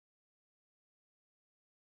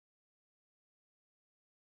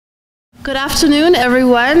Good afternoon,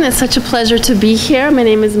 everyone. It's such a pleasure to be here. My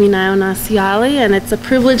name is Minayo Nasiali, and it's a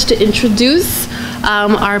privilege to introduce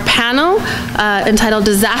our panel entitled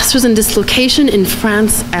Disasters and Dislocation in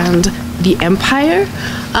France and the Empire.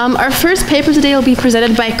 Our first paper today will be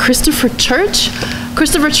presented by Christopher Church.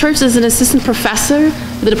 Christopher Church is an assistant professor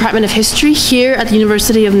in the Department of History here at the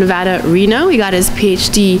University of Nevada, Reno. He got his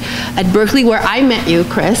PhD at Berkeley, where I met you,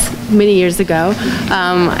 Chris, many years ago.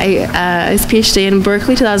 His PhD in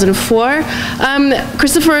Berkeley, 2004.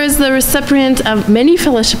 Christopher is the recipient of many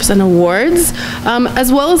fellowships and awards,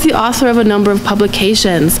 as well as the author of a number of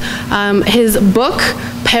publications. His book,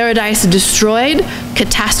 Paradise Destroyed,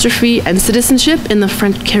 Catastrophe and Citizenship in the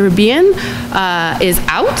French Caribbean, is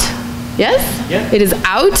out. Yes? Yeah. It is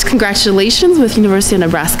out. Congratulations with University of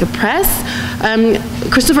Nebraska Press.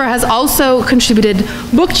 Christopher has also contributed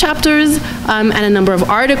book chapters and a number of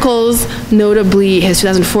articles, notably his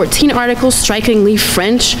 2014 article, Strikingly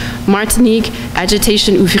French, Martinique,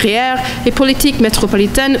 Agitation ouvrière et politique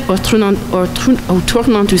métropolitaine au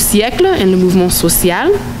tournant du siècle et le mouvement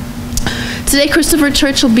social. Today, Christopher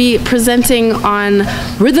Church will be presenting on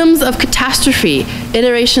rhythms of catastrophe,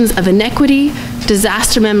 iterations of inequity,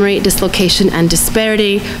 disaster memory, dislocation, and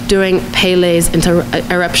disparity during Pélé's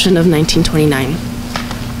eruption of 1929.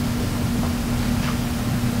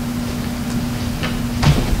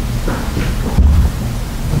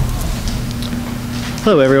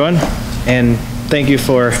 Hello, everyone, and thank you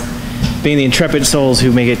for being the intrepid souls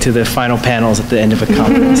who make it to the final panels at the end of a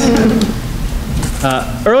conference.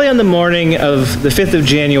 Early on the morning of the 5th of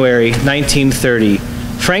January, 1930,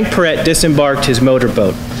 Frank Perret disembarked his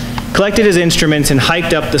motorboat, collected his instruments, and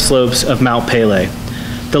hiked up the slopes of Mount Pelée,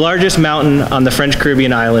 the largest mountain on the French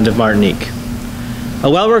Caribbean island of Martinique. A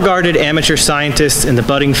well-regarded amateur scientist in the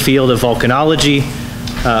budding field of volcanology,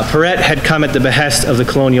 Perret had come at the behest of the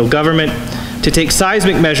colonial government to take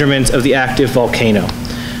seismic measurements of the active volcano,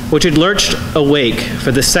 which had lurched awake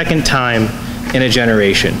for the second time in a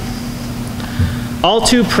generation. All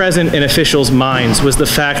too present in officials' minds was the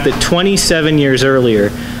fact that 27 years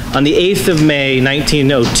earlier, on the 8th of May,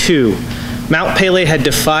 1902, Mount Pelée had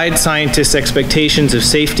defied scientists' expectations of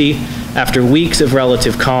safety after weeks of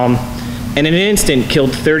relative calm, and in an instant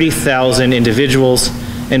killed 30,000 individuals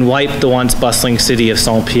and wiped the once bustling city of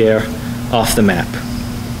Saint-Pierre off the map.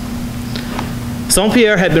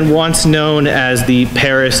 Saint-Pierre had been once known as the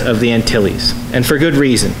Paris of the Antilles, and for good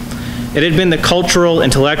reason. It had been the cultural,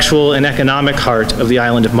 intellectual, and economic heart of the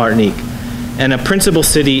island of Martinique, and a principal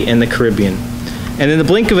city in the Caribbean. And in the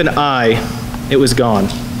blink of an eye, it was gone.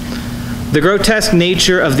 The grotesque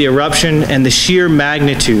nature of the eruption and the sheer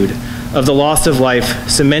magnitude of the loss of life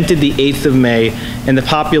cemented the 8th of May in the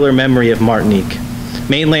popular memory of Martinique,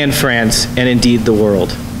 mainland France, and indeed the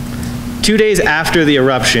world. 2 days after the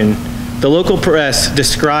eruption, the local press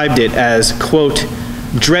described it as, quote,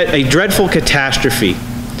 a dreadful catastrophe,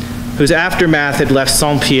 whose aftermath had left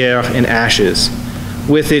Saint-Pierre in ashes,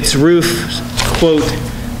 with its roof, quote,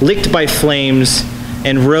 licked by flames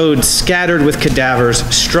and roads scattered with cadavers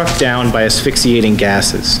struck down by asphyxiating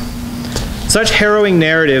gases. Such harrowing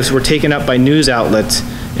narratives were taken up by news outlets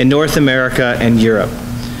in North America and Europe,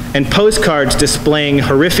 and postcards displaying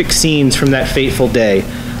horrific scenes from that fateful day,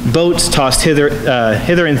 boats tossed hither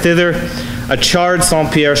and thither, a charred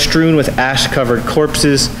Saint-Pierre strewn with ash-covered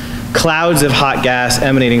corpses, clouds of hot gas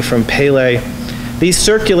emanating from Pelée. These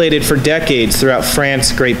circulated for decades throughout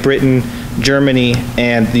France, Great Britain, Germany,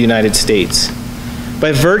 and the United States.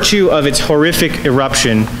 By virtue of its horrific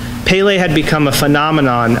eruption, Pelée had become a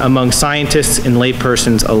phenomenon among scientists and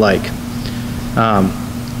laypersons alike.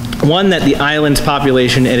 One that the island's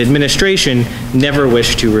population and administration never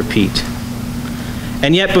wished to repeat.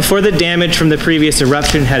 And yet, before the damage from the previous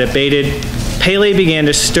eruption had abated, Pelée began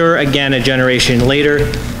to stir again a generation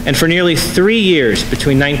later, and for nearly 3 years,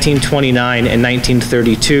 between 1929 and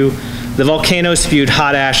 1932, the volcano spewed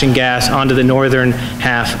hot ash and gas onto the northern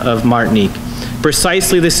half of Martinique,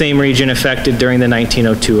 precisely the same region affected during the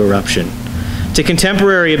 1902 eruption. To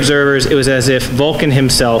contemporary observers, it was as if Vulcan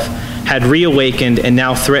himself had reawakened and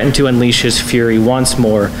now threatened to unleash his fury once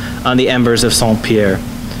more on the embers of Saint-Pierre.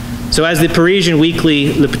 So as the Parisian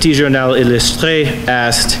weekly Le Petit Journal Illustré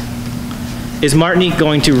asked, is Martinique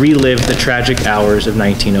going to relive the tragic hours of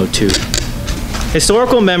 1902?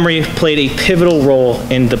 Historical memory played a pivotal role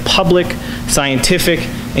in the public, scientific,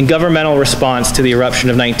 and governmental response to the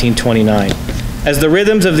eruption of 1929. As the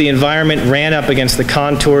rhythms of the environment ran up against the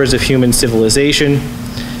contours of human civilization,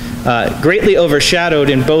 greatly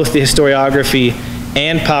overshadowed in both the historiography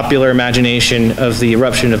and popular imagination of the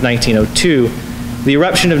eruption of 1902, the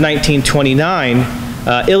eruption of 1929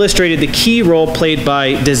 illustrated the key role played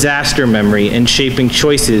by disaster memory in shaping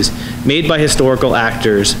choices made by historical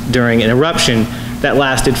actors during an eruption that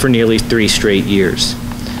lasted for nearly 3 straight years.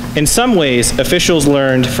 In some ways, officials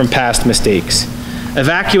learned from past mistakes,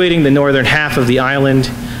 evacuating the northern half of the island,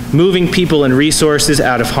 moving people and resources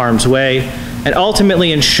out of harm's way, and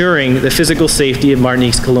ultimately ensuring the physical safety of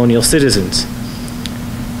Martinique's colonial citizens.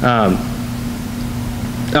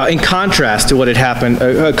 In contrast to what had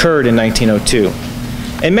occurred in 1902.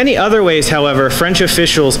 In many other ways, however, French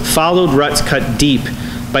officials followed ruts cut deep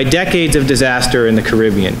by decades of disaster in the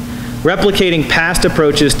Caribbean, replicating past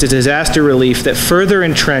approaches to disaster relief that further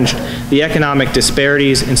entrenched the economic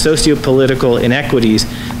disparities and socio-political inequities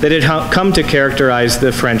that had come to characterize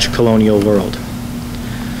the French colonial world.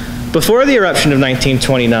 Before the eruption of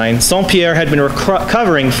 1929, Saint-Pierre had been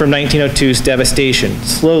recovering from 1902's devastation,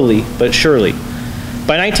 slowly but surely.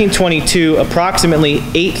 By 1922, approximately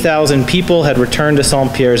 8,000 people had returned to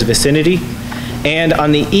Saint-Pierre's vicinity, and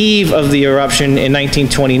on the eve of the eruption in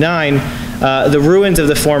 1929, the ruins of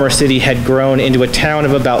the former city had grown into a town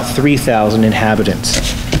of about 3,000 inhabitants.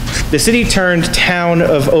 The city-turned town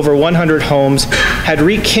of over 100 homes had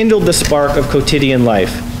rekindled the spark of quotidian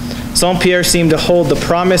life. Saint-Pierre seemed to hold the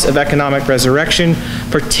promise of economic resurrection,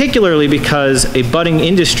 particularly because a budding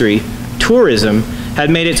industry, tourism, had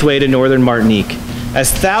made its way to northern Martinique, as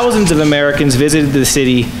thousands of Americans visited the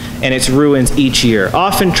city and its ruins each year,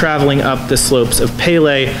 often traveling up the slopes of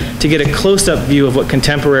Pelée to get a close-up view of what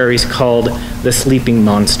contemporaries called the sleeping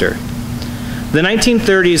monster. The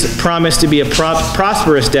 1930s promised to be a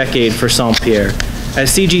prosperous decade for Saint-Pierre,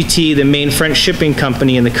 as CGT, the main French shipping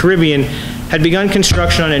company in the Caribbean, had begun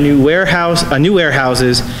construction on new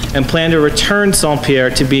warehouses and planned to return Saint-Pierre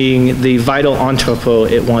to being the vital entrepôt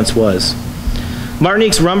it once was.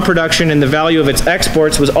 Martinique's rum production and the value of its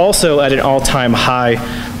exports was also at an all-time high,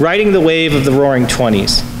 riding the wave of the Roaring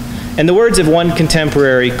 '20s. In the words of one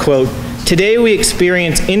contemporary, quote, "Today we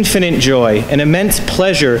experience infinite joy and immense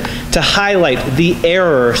pleasure to highlight the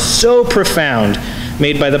error so profound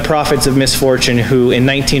made by the prophets of misfortune who, in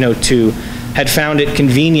 1902, had found it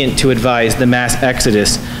convenient to advise the mass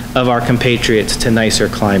exodus of our compatriots to nicer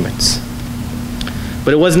climates."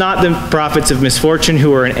 But it was not the prophets of misfortune who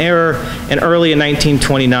were in error, and early in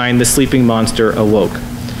 1929, the sleeping monster awoke.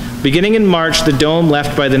 Beginning in March, the dome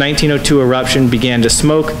left by the 1902 eruption began to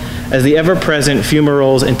smoke as the ever-present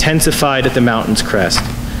fumaroles intensified at the mountain's crest.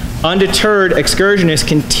 Undeterred, excursionists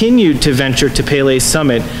continued to venture to Pelé's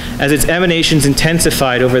summit as its emanations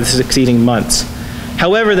intensified over the succeeding months.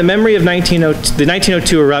 However, the memory of the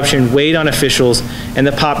 1902 eruption weighed on officials and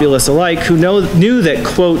the populace alike, who knew that,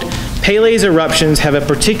 quote, "Pelé's eruptions have a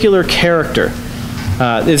particular character.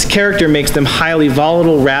 This character makes them highly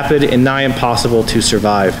volatile, rapid, and nigh impossible to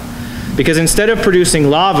survive. Because instead of producing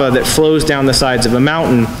lava that flows down the sides of a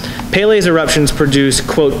mountain, Pelé's eruptions produce,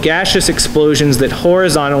 quote, gaseous explosions that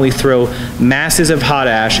horizontally throw masses of hot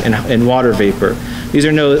ash and water vapor. These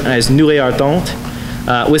are known as nuées ardentes,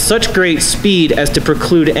 with such great speed as to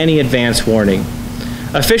preclude any advance warning.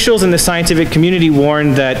 Officials in the scientific community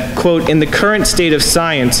warned that, quote, in the current state of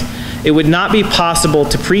science, it would not be possible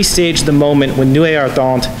to presage the moment when nuées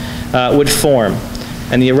ardentes would form,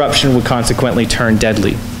 and the eruption would consequently turn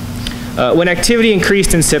deadly. When activity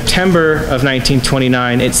increased in September of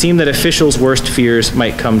 1929, it seemed that officials' worst fears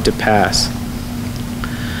might come to pass.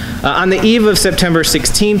 On the eve of September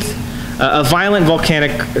 16th, a violent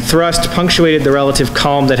volcanic thrust punctuated the relative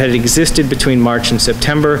calm that had existed between March and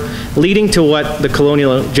September, leading to what the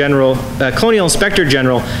Colonial Inspector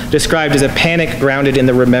General described as a panic grounded in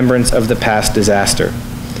the remembrance of the past disaster.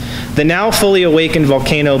 The now fully awakened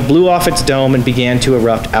volcano blew off its dome and began to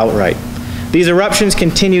erupt outright. These eruptions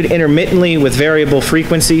continued intermittently with variable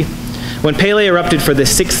frequency. When Pelé erupted for the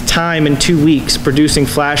 6th time in 2 weeks, producing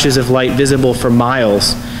flashes of light visible for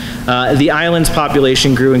miles, the island's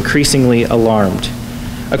population grew increasingly alarmed.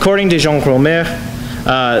 According to Jean Romer,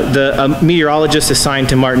 a meteorologist assigned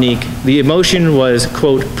to Martinique, the emotion was,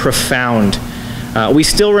 quote, profound. We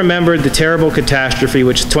still remembered the terrible catastrophe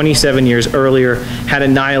which 27 years earlier had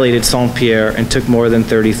annihilated Saint-Pierre and took more than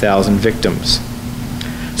 30,000 victims.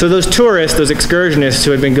 So those tourists, those excursionists who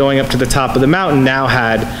had been going up to the top of the mountain now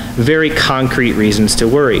had very concrete reasons to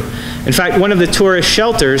worry. In fact, one of the tourist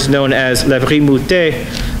shelters, known as l'Abri Moutet,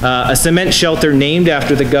 a cement shelter named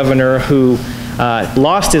after the governor who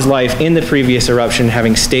lost his life in the previous eruption,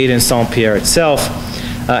 having stayed in Saint-Pierre itself,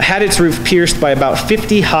 had its roof pierced by about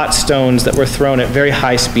 50 hot stones that were thrown at very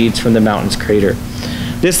high speeds from the mountain's crater.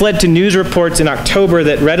 This led to news reports in October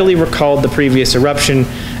that readily recalled the previous eruption,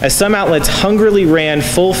 as some outlets hungrily ran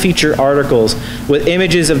full-feature articles with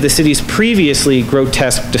images of the city's previously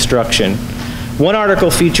grotesque destruction. One article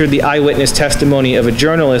featured the eyewitness testimony of a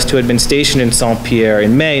journalist who had been stationed in Saint-Pierre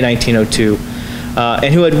in May 1902,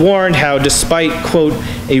 and who had warned how despite, quote,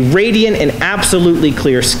 a radiant and absolutely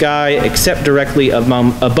clear sky, except directly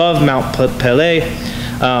above Mount Pelée,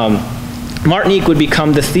 Martinique would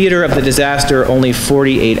become the theater of the disaster only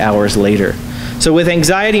 48 hours later. So with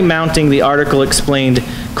anxiety mounting, the article explained,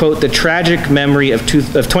 quote, the tragic memory of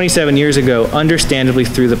 27 years ago understandably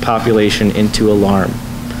threw the population into alarm.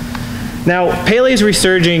 Now, Pelé's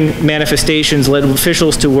resurging manifestations led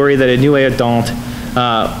officials to worry that a nuée ardente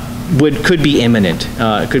could be imminent,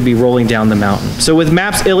 could be rolling down the mountain. So with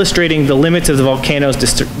maps illustrating the limits of the volcano's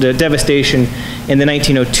devastation in the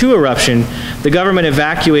 1902 eruption, the government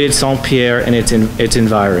evacuated Saint-Pierre and its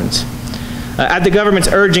environs. At the government's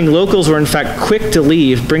urging, locals were in fact quick to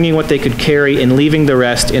leave, bringing what they could carry and leaving the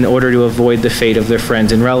rest in order to avoid the fate of their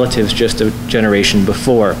friends and relatives just a generation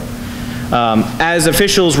before. As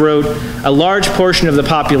officials wrote, a large portion of the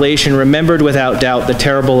population remembered without doubt the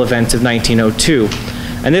terrible events of 1902,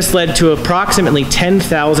 and this led to approximately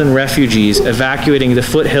 10,000 refugees evacuating the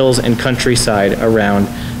foothills and countryside around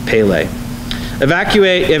Pelée.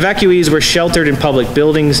 Evacuees were sheltered in public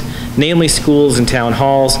buildings, namely schools and town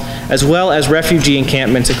halls, as well as refugee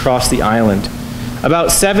encampments across the island.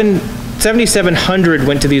 About 7,700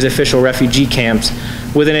 went to these official refugee camps,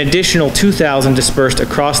 with an additional 2,000 dispersed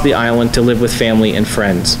across the island to live with family and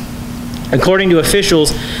friends. According to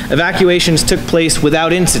officials, evacuations took place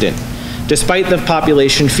without incident, despite the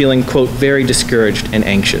population feeling, quote, very discouraged and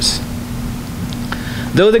anxious.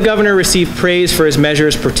 Though the governor received praise for his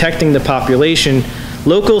measures protecting the population,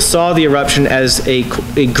 locals saw the eruption as a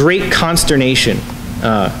great consternation,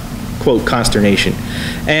 quote, consternation,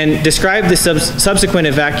 and described the subsequent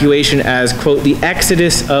evacuation as, quote, the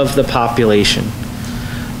exodus of the population.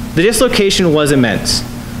 The dislocation was immense,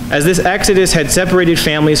 as this exodus had separated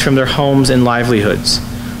families from their homes and livelihoods.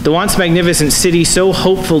 The once magnificent city, so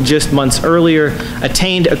hopeful just months earlier,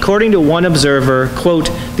 attained, according to one observer,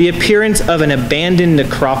 quote, the appearance of an abandoned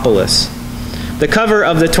necropolis. The cover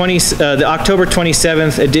of the October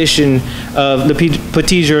 27th edition of Le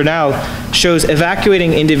Petit Journal shows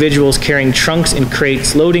evacuating individuals carrying trunks and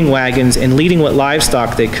crates, loading wagons, and leading what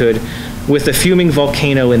livestock they could, with the fuming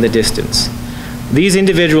volcano in the distance. These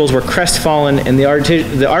individuals were crestfallen, and the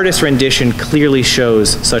artist's rendition clearly shows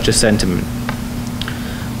such a sentiment.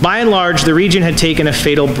 By and large, the region had taken a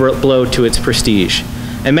fatal blow to its prestige,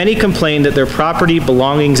 and many complained that their property,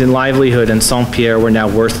 belongings, and livelihood in Saint-Pierre were now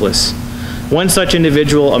worthless. One such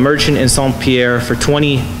individual, a merchant in Saint-Pierre for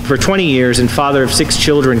 20 years and father of 6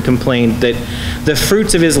 children, complained that the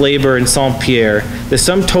fruits of his labor in Saint-Pierre, the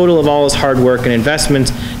sum total of all his hard work and investments,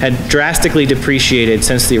 had drastically depreciated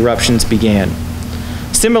since the eruptions began.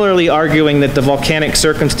 Similarly, arguing that the volcanic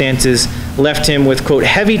circumstances left him with, quote,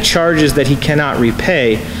 heavy charges that he cannot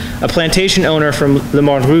repay, a plantation owner from Le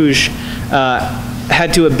Montrouge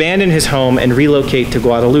had to abandon his home and relocate to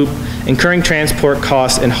Guadeloupe, incurring transport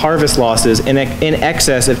costs and harvest losses in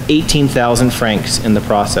excess of 18,000 francs in the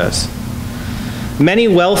process. Many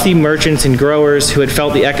wealthy merchants and growers who had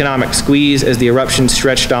felt the economic squeeze as the eruption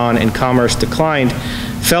stretched on and commerce declined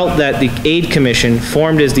felt that the aid commission,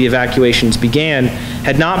 formed as the evacuations began,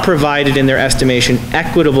 had not provided, in their estimation,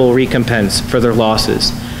 equitable recompense for their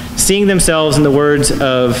losses, seeing themselves, in the words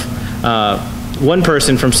of one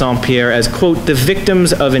person from Saint-Pierre, as, quote, the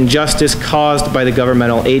victims of injustice caused by the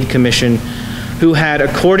governmental aid commission, who had,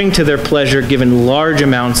 according to their pleasure, given large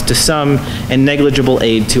amounts to some and negligible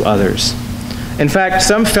aid to others. In fact,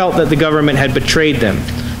 some felt that the government had betrayed them,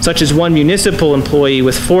 such as one municipal employee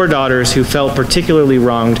with 4 daughters who felt particularly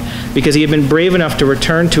wronged because he had been brave enough to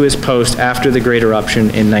return to his post after the Great Eruption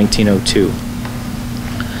in 1902.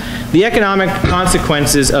 The economic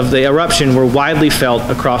consequences of the eruption were widely felt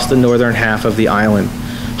across the northern half of the island.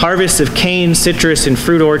 Harvests of cane, citrus, and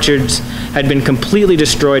fruit orchards had been completely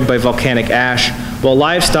destroyed by volcanic ash, while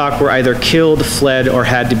livestock were either killed, fled, or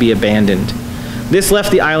had to be abandoned. This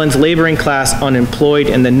left the island's laboring class unemployed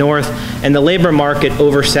in the north and the labor market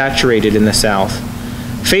oversaturated in the south.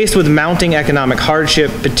 Faced with mounting economic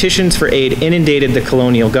hardship, petitions for aid inundated the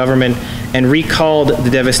colonial government and recalled the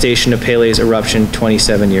devastation of Pelé's eruption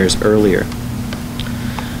 27 years earlier.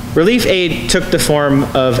 Relief aid took the form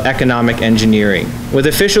of economic engineering, with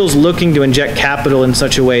officials looking to inject capital in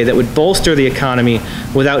such a way that would bolster the economy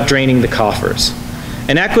without draining the coffers.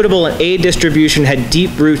 An equitable aid distribution had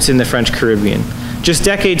deep roots in the French Caribbean. Just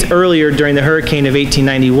decades earlier, during the hurricane of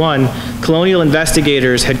 1891, colonial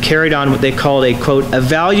investigators had carried on what they called a, quote,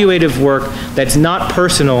 evaluative work that's not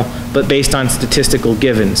personal, but based on statistical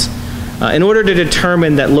givens, in order to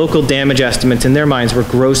determine that local damage estimates in their minds were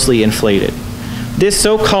grossly inflated. This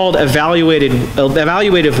so-called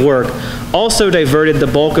evaluative work also diverted the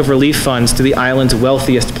bulk of relief funds to the island's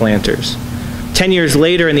wealthiest planters. 10 years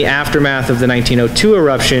later, in the aftermath of the 1902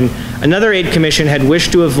 eruption, another aid commission had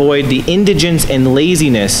wished to avoid the indigence and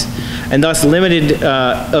laziness, and thus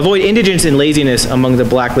avoid indigence and laziness among the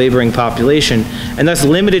black laboring population, and thus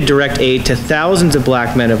limited direct aid to thousands of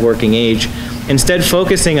black men of working age, instead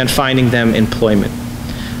focusing on finding them employment.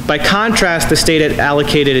 By contrast, the state had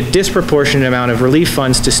allocated a disproportionate amount of relief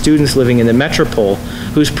funds to students living in the metropole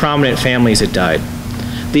whose prominent families had died.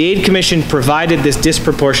 The Aid Commission provided this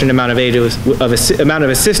disproportionate amount of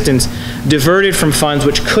assistance diverted from funds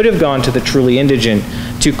which could have gone to the truly indigent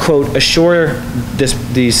to, quote, assure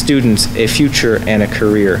these students a future and a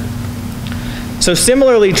career. So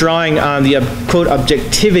similarly, drawing on the, quote,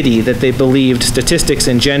 objectivity that they believed statistics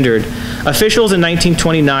engendered, officials in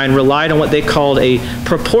 1929 relied on what they called a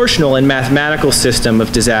proportional and mathematical system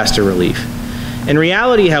of disaster relief. In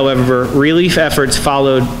reality, however, relief efforts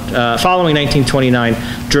following 1929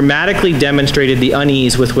 dramatically demonstrated the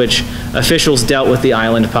unease with which officials dealt with the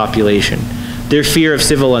island population, their fear of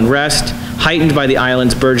civil unrest, heightened by the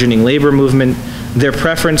island's burgeoning labor movement, their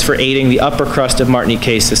preference for aiding the upper crust of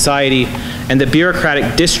Martiniquais society, and the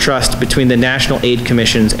bureaucratic distrust between the national aid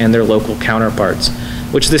commissions and their local counterparts,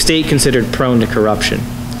 which the state considered prone to corruption.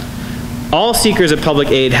 All seekers of public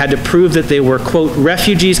aid had to prove that they were, quote,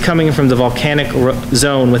 refugees coming from the volcanic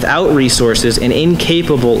zone without resources and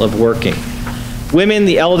incapable of working. Women,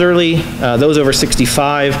 the elderly, those over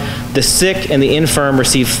 65, the sick, and the infirm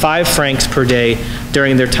received 5 francs per day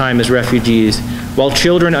during their time as refugees, while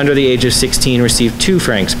children under the age of 16 received 2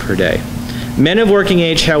 francs per day. Men of working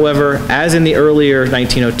age, however, as in the earlier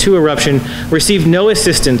 1902 eruption, received no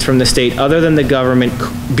assistance from the state other than the government,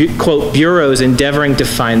 quote, bureaus endeavoring to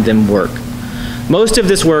find them work. Most of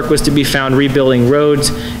this work was to be found rebuilding roads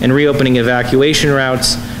and reopening evacuation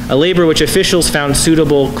routes, a labor which officials found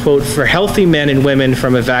suitable, quote, for healthy men and women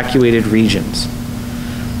from evacuated regions.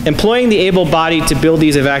 Employing the able-bodied to build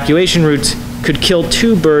these evacuation routes could kill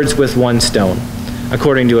 2 birds with 1 stone,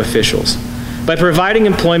 according to officials. By providing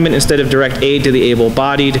employment instead of direct aid to the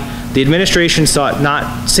able-bodied, the administration sought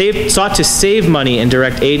to save money in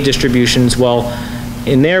direct aid distributions while,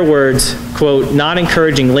 in their words, quote, not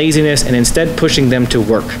encouraging laziness and instead pushing them to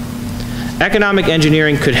work. Economic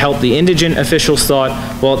engineering could help the indigent, officials thought,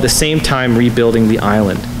 while at the same time rebuilding the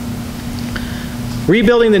island.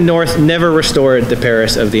 Rebuilding the North never restored the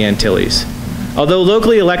Paris of the Antilles. Although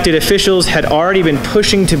locally elected officials had already been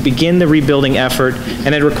pushing to begin the rebuilding effort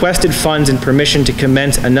and had requested funds and permission to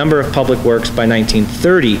commence a number of public works by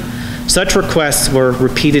 1930, such requests were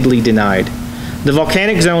repeatedly denied. The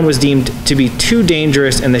volcanic zone was deemed to be too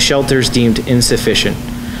dangerous and the shelters deemed insufficient.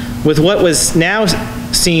 With what was now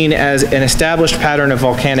seen as an established pattern of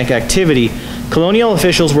volcanic activity, colonial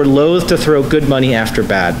officials were loath to throw good money after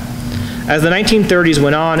bad. As the 1930s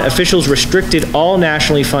went on, officials restricted all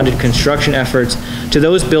nationally funded construction efforts to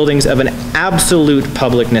those buildings of an absolute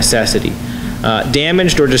public necessity,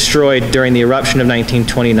 damaged or destroyed during the eruption of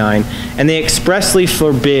 1929, and they expressly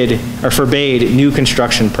forbade new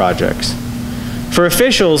construction projects. For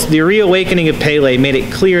officials, the reawakening of Pele made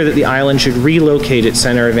it clear that the island should relocate its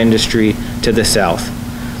center of industry to the south.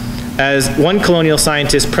 As one colonial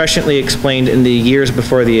scientist presciently explained in the years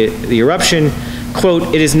before the eruption,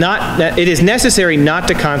 quote, it is necessary not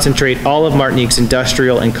to concentrate all of Martinique's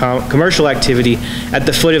industrial and commercial activity at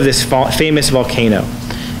the foot of this famous volcano.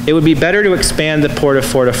 It would be better to expand the port of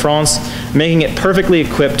Fort-de-France, making it a perfectly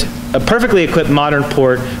equipped modern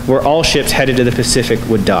port where all ships headed to the Pacific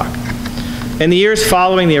would dock. In the years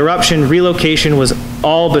following the eruption, relocation was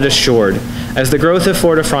all but assured, as the growth of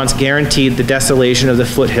Fort-de-France guaranteed the desolation of the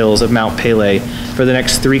foothills of Mount Pele for the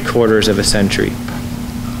next 3/4 of a century.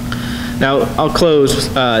 Now, I'll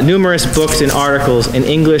close. Numerous books and articles in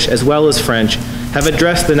English as well as French have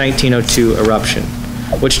addressed the 1902 eruption,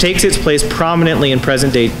 which takes its place prominently in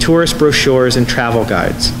present-day tourist brochures and travel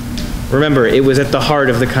guides. Remember, it was at the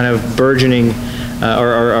heart of the kind of burgeoning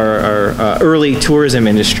early tourism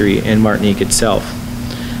industry in Martinique itself.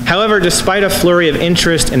 However, despite a flurry of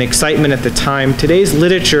interest and excitement at the time, today's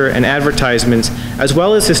literature and advertisements, as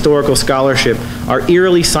well as historical scholarship, are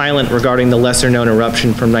eerily silent regarding the lesser-known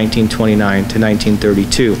eruption from 1929 to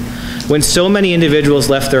 1932, when so many individuals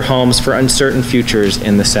left their homes for uncertain futures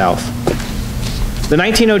in the South. The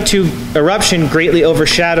 1902 eruption greatly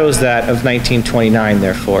overshadows that of 1929,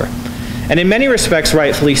 therefore, and in many respects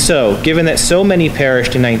rightfully so, given that so many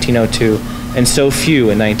perished in 1902 and so few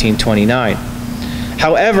in 1929.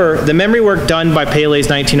 However, the memory work done by Pele's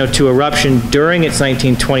 1902 eruption during its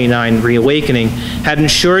 1929 reawakening had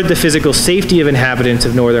ensured the physical safety of inhabitants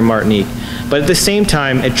of northern Martinique, but at the same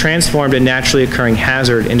time, it transformed a naturally occurring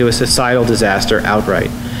hazard into a societal disaster outright.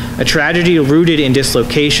 A tragedy rooted in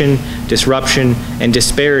dislocation, disruption, and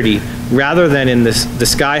disparity, rather than in the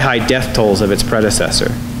sky-high death tolls of its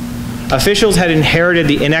predecessor. Officials had inherited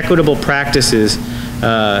the inequitable practices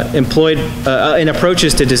in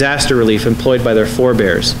approaches to disaster relief employed by their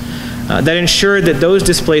forebears that ensured that those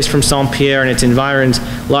displaced from Saint-Pierre and its environs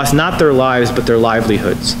lost not their lives but their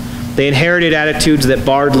livelihoods. They inherited attitudes that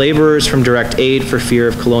barred laborers from direct aid for fear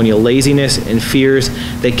of colonial laziness and fears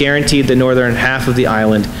that guaranteed the northern half of the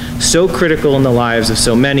island, so critical in the lives of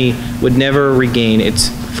so many, would never regain its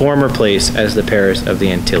former place as the Paris of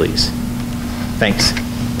the Antilles. Thanks.